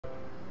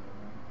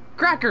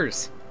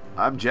Crackers.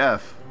 I'm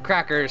Jeff.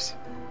 Crackers.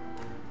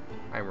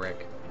 I'm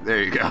Rick.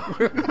 There you go.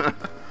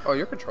 Oh,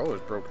 your controller's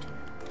broke.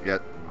 Yeah,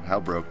 how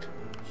broke?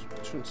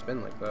 It shouldn't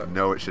spin like that.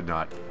 No, it should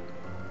not.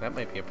 That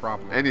might be a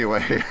problem.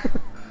 Anyway,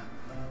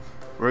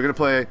 we're gonna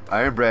play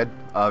Iron Bread,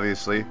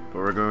 obviously, but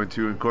we're going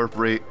to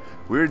incorporate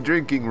weird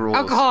drinking rules.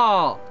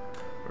 Alcohol.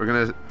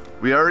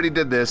 We already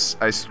did this.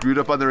 I screwed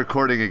up on the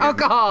recording again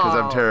Alcohol. because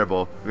I'm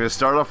terrible. We're gonna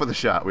start off with a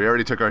shot. We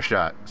already took our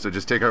shot, so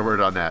just take our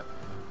word on that.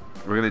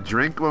 We're gonna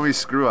drink when we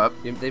screw up.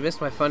 They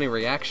missed my funny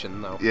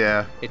reaction though.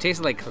 Yeah. It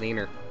tasted like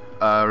cleaner.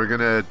 We're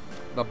gonna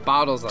The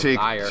bottle's a take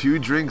liar. 2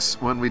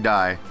 drinks when we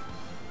die,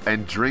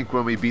 and drink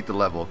when we beat the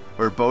level.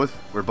 We're both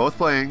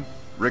playing.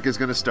 Rick is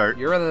gonna start.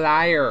 You're a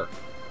liar.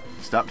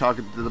 Stop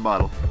talking to the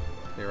bottle.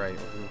 You're right.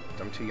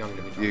 I'm too young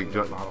to be talking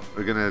to the bottle.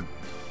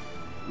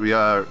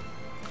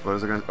 What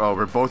was I gonna? Oh,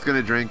 we're both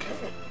gonna drink.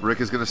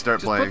 Rick is gonna start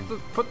Just playing.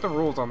 put the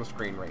rules on the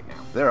screen right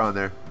now. They're on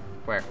there.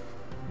 Where?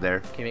 There.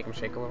 Can you make them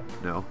shake a little?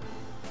 No.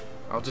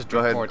 I'll just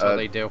Go drink ahead. more until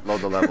they do.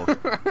 Load the level.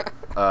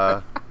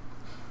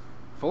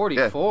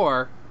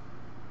 44.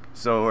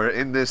 So we're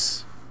in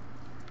this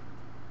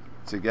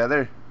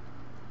together.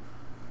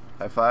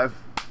 High five.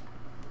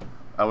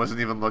 I wasn't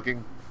even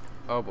looking.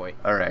 Oh boy.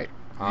 All right.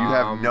 You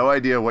have no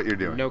idea what you're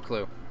doing. No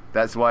clue.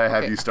 That's why I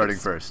have Okay, you starting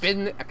first. I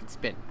can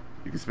spin.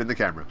 You can spin the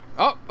camera.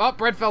 Oh,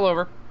 bread fell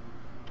over.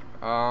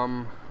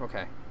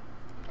 Okay.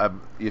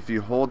 If you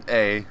hold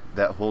A,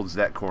 that holds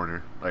that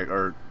corner.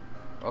 Okay.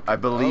 I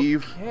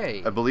believe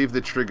Okay. I believe the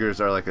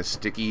triggers are like a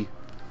sticky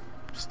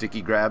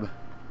grab.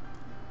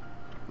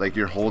 Like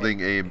you're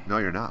holding A. No,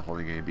 you're not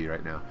holding A and B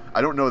right now.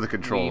 I don't know the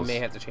controls. We may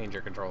have to change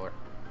your controller.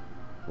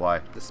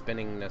 Why? The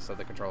spinningness of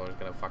the controller is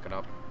gonna fuck it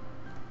up.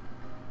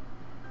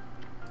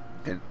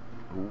 And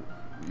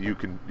you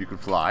can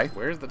fly.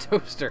 Where's the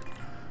toaster?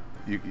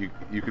 You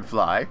can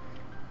fly.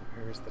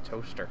 Where's the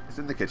toaster? It's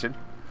in the kitchen.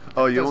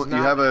 Oh, you does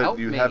not have help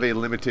a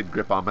limited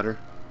gripometer.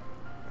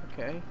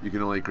 Okay. You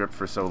can only grip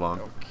for so long.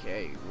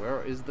 Okay.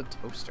 Where is the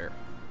toaster?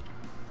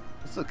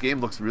 This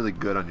game looks really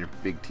good on your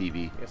big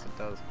TV. Yes, it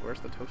does. Where's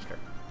the toaster?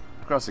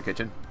 Across the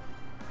kitchen.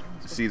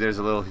 See, there's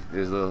a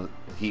little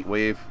heat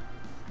wave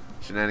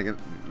shenanigan.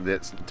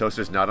 That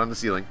toaster's not on the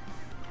ceiling.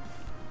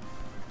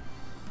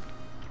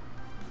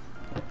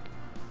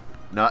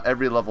 Not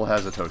every level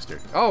has a toaster.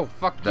 Oh,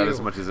 fuck you. That as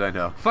much as I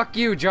know. Fuck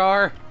you,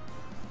 Jar.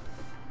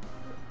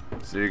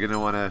 So you're gonna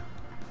want to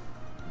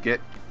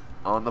get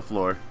on the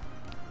floor.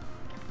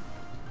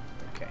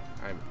 Okay,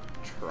 I'm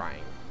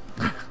trying.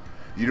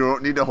 You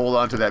don't need to hold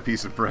on to that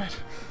piece of bread.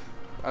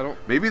 I don't.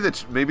 Maybe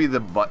the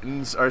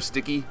buttons are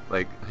sticky.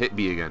 Like hit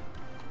B again.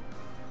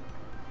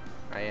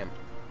 I am.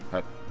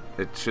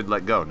 It should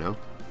let go. No.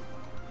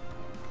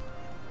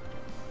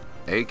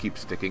 A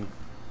keeps sticking.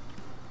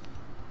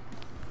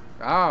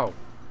 Oh.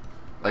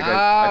 Like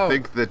I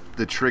think that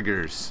the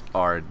triggers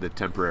are the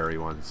temporary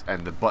ones,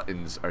 and the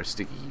buttons are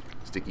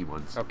sticky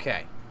ones.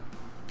 Okay.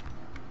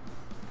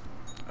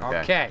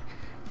 Okay.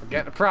 We're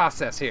getting a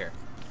process here.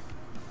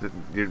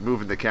 You're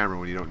moving the camera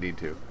when you don't need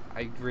to.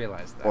 I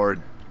realize that. Or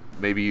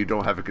maybe you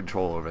don't have a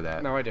control over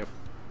that. No, I do.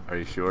 Are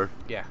you sure?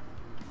 Yeah.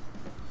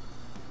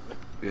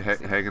 You're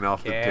hanging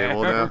off the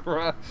table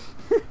now?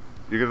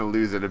 You're gonna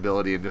lose that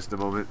ability in just a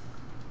moment.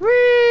 Whee!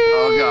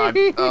 Oh god.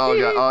 Oh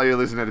god. Oh, you're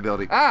losing that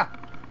ability. Ah!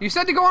 You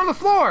said to go on the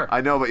floor!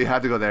 I know, but you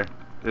have to go there.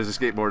 There's a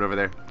skateboard over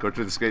there. Go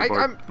to the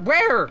skateboard.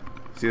 Where?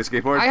 See the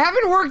skateboard? I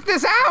haven't worked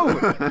this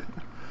out!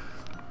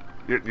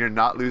 You're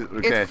not losing.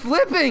 Okay. It's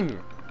flipping!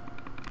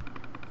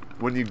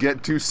 When you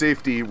get to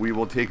safety, we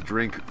will take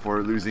drink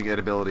for losing an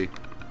ability.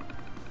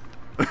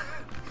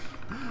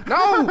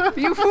 No!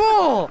 You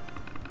fool!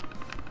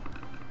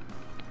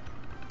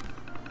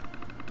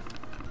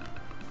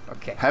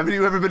 Okay. Haven't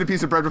you ever been a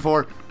piece of bread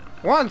before?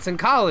 Once in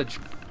college.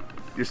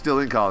 You're still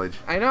in college.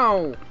 I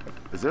know.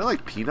 Is there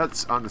like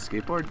peanuts on the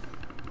skateboard?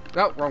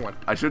 No, wrong one.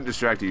 I shouldn't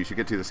distract you. You should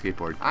get to the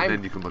skateboard, and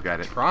then you can look at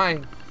it.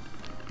 Trying.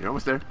 You're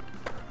almost there.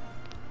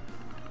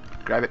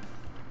 Grab it.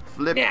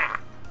 Flip. Yeah.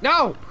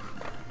 No!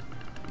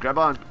 Grab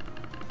on.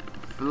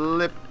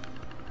 Flip.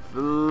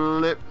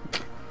 Flip.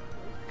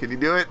 Can you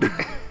do it?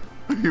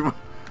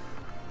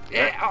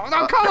 Yeah. Oh,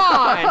 no, come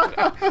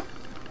on!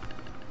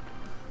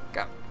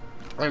 God.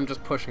 I'm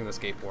just pushing the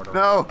skateboard over.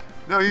 No.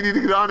 No, you need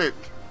to get on it.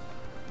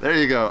 There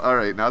you go. All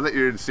right, now that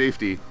you're in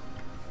safety,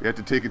 you have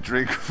to take a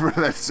drink for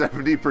that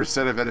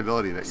 70% of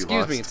ability that you lost.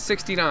 Excuse me, it's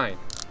 69. You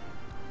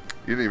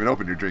didn't even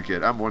open your drink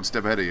yet. I'm one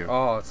step ahead of you.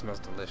 Oh, it smells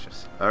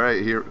delicious. All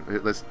right, here,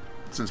 let's.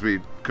 Since we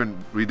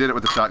did it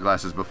with the shot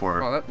glasses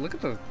before. Oh, look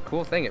at the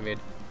cool thing it made.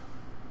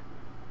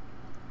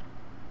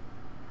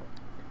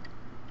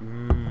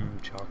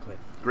 Mmm, chocolate.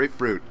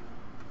 Grapefruit.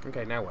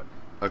 Okay, now what?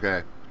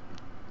 Okay.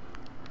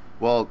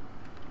 Well,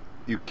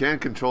 you can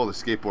control the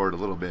skateboard a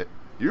little bit.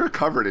 You're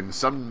covered in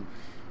some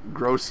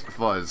gross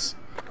fuzz.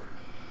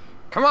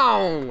 Come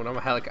on! I'm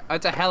a helicopter.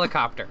 It's a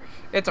helicopter.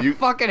 It's a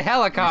fucking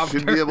helicopter. You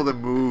should be able to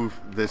move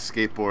the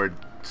skateboard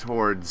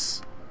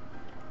towards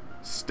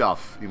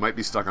stuff. You might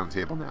be stuck on the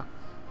table now.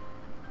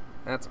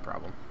 That's a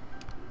problem.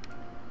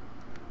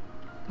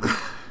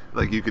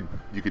 Like you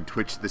could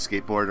twitch the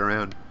skateboard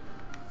around.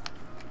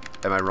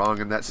 Am I wrong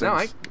in that No,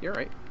 sense? you're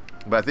right.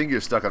 But I think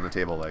you're stuck on the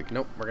table leg.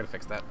 Nope, we're gonna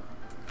fix that.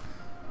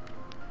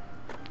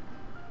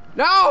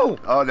 No!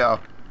 Oh no.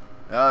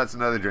 Oh, that's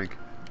another drink.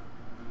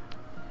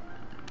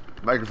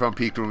 Microphone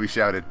peaked when we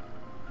shouted.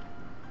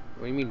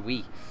 What do you mean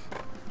we?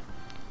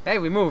 Hey,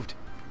 we moved.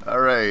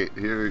 Alright,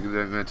 here I'm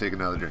gonna take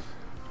another drink.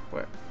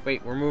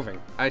 Wait, we're moving.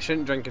 I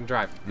shouldn't drink and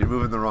drive. You're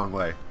moving the wrong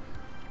way.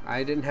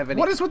 I didn't have any.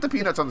 What is with the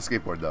peanuts on the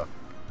skateboard though?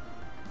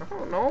 I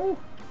don't know.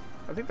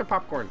 I think they're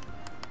popcorn.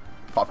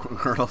 Popcorn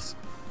kernels.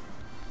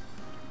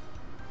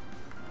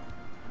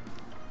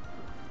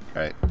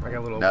 Alright. I got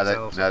a little Now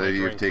overzealous that with my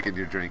you've drink. taken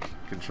your drink,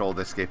 control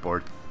the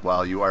skateboard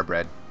while you are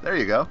bread. There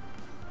you go.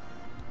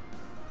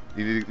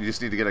 You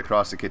just need to get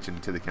across the kitchen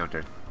to the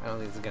counter. I don't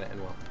think this is gonna end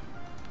well.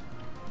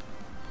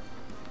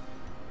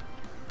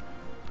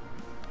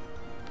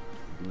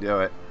 You can do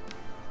it.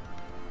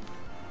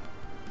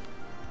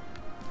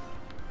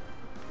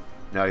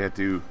 Now you have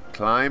to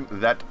climb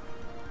that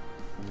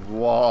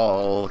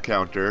wall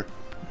counter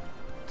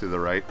to the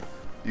right.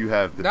 You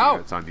have the No!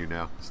 peanuts on you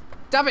now.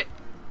 Stop it!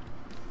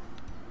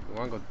 We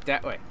wanna go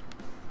that way.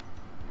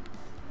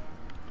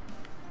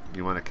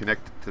 You want to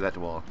connect to that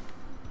wall.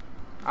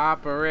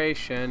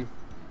 Operation.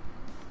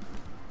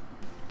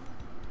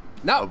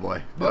 No! Oh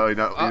boy. No, you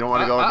don't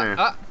want to go in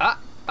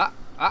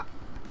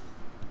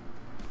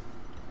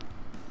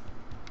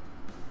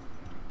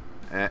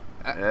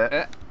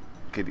there.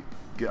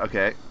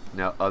 Okay.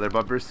 Now, other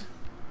bumpers.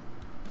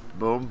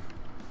 Boom.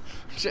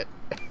 Shit.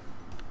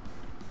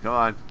 Come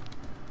on.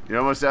 You're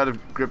almost out of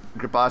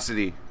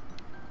griposity.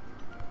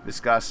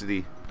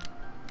 Viscosity.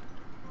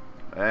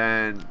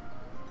 And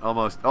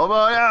almost. Oh,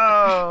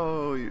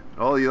 no!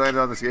 Oh, you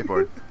landed on the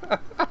skateboard.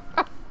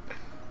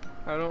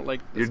 I don't like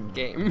this You're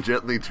game.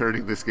 gently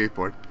turning the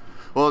skateboard.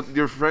 Well,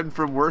 your friend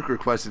from work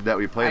requested that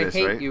we play this,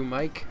 right? I hate you,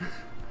 Mike.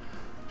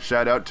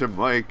 Shout out to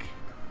Mike.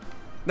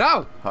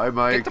 No! Hi,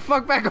 Mike. Get the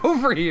fuck back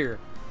over here!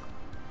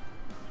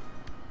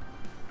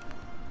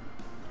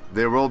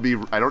 There will be.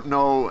 I don't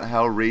know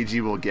how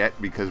ragey we'll get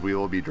because we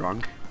will be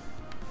drunk.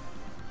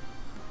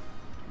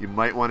 You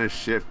might want to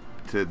shift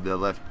to the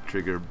left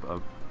trigger,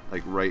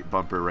 like right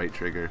bumper, right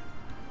trigger,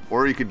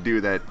 or you could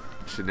do that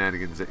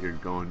shenanigans that you're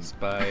going.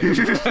 Spider You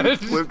just bread.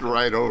 flipped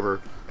right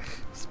over.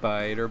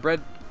 Spider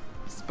bread.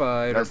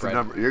 Spider That's bread. the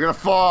number. You're gonna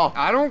fall.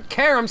 I don't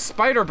care. I'm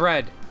spider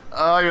bread.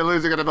 Oh, you're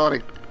losing an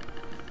ability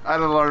at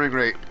an alarming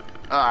rate.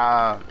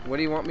 What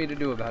do you want me to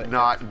do about it?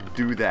 Not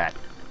do that.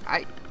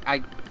 If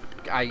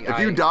If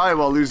you die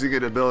while losing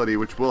an ability,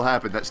 which will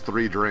happen, that's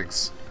 3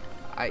 drinks.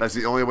 That's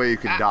the only way you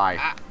can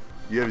die.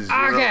 You have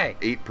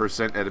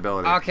 8% at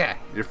ability. Okay.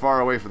 You're far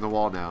away from the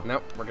wall now.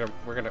 Nope. We're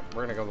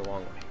gonna go the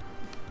long way.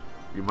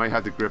 You might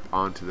have to grip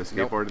onto the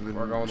skateboard Nope, and then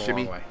we're going the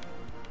shimmy. long way.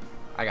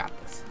 I got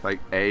this. Like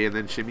A and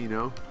then shimmy,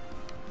 no?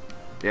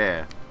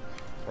 Yeah.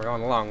 We're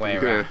going the long way.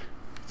 Right?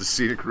 It's a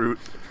scenic route.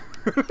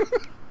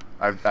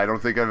 I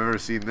don't think I've ever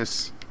seen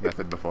this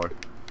method before.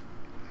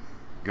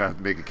 You gotta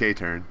make a K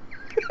turn.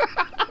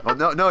 Oh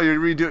no!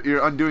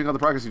 You're undoing all the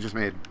progress you just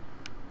made.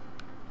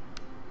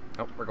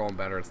 Nope, we're going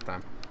better this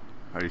time.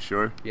 Are you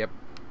sure? Yep.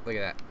 Look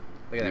at that.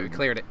 Look at that. We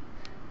cleared it.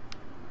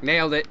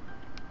 Nailed it.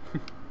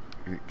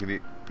 Can you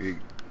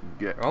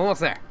get? We're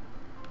almost there.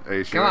 Are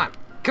you sure? Come on.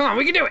 Come on.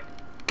 We can do it.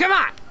 Come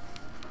on.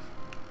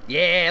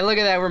 Yeah. Look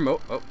at that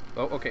remote. Oh.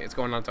 Okay. It's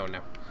going on its own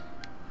now.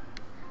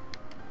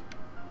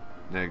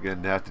 Now you're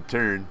gonna have to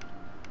turn.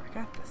 I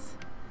got this.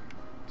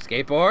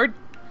 Skateboard.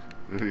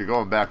 You're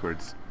going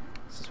backwards.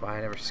 This is why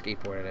I never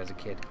skateboarded as a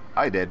kid.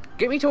 I did.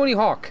 Get me Tony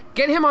Hawk.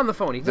 Get him on the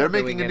phone. He's They're not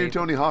making doing a new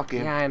anything. Tony Hawk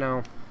game. Yeah, I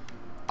know.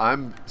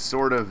 I'm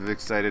sort of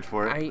excited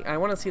for it. I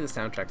want to see the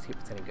soundtrack, see if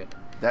it's any good.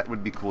 That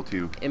would be cool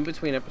too. In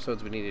between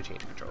episodes, we need to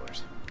change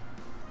controllers.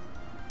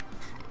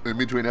 In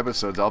between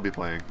episodes, I'll be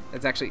playing.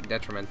 It's actually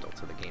detrimental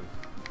to the game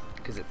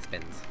because it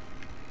spins.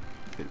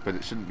 But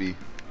it shouldn't be.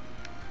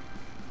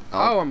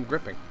 Oh, I'm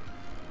gripping.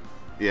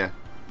 Yeah,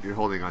 you're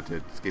holding onto a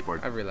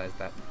skateboard. I realized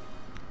that.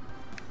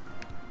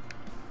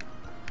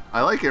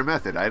 I like your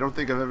method. I don't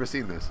think I've ever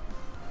seen this.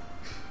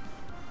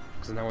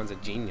 Because no one's a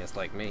genius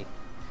like me.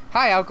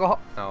 Hi, alcohol.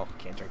 No,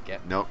 can't drink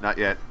yet. Nope, not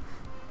yet.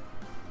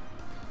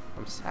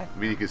 I'm sad. I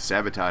mean, you could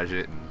sabotage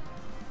it and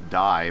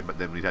die, but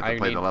then we'd have to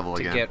play the level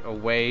to again. get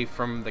away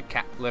from the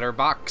cat litter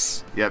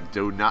box. Yep,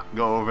 do not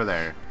go over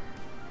there.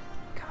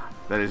 God.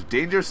 That is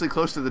dangerously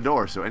close to the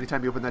door, so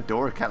anytime you open that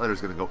door, cat litter is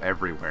going to go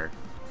everywhere.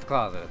 It's the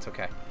closet. It's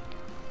okay.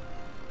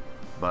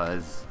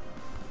 Buzz.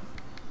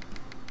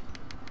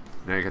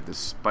 Now you got to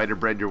spider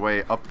bread your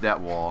way up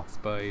that wall.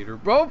 Spider.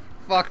 Oh,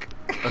 fuck.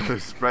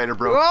 Spider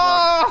broke.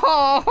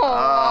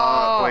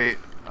 Oh! Wait.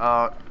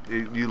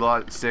 You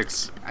lost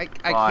 6. I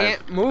 5,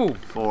 can't move.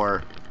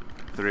 4,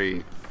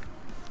 3,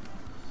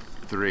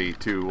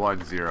 2,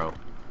 1, 0.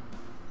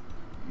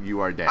 You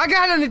are dead. I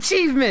got an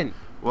achievement.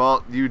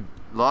 Well, you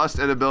lost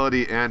an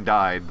ability and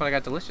died. But I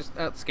got delicious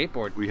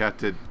skateboard. We have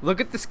to.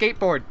 Look at the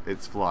skateboard.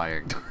 It's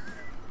flying.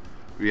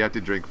 We have to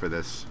drink for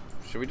this.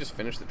 Should we just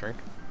finish the drink?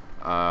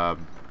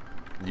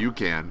 You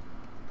can.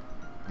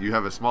 You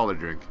have a smaller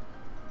drink.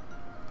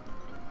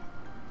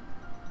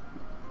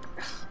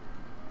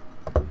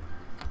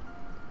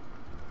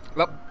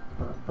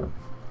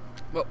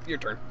 Well, your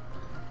turn.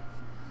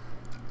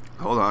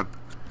 Hold on.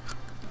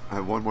 I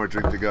have one more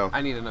drink to go.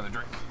 I need another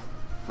drink.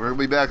 We're gonna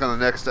be back on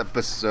the next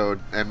episode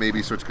and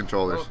maybe switch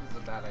controllers. Oh, this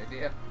is a bad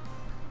idea.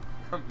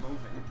 I'm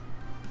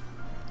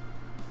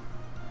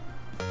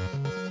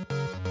moving.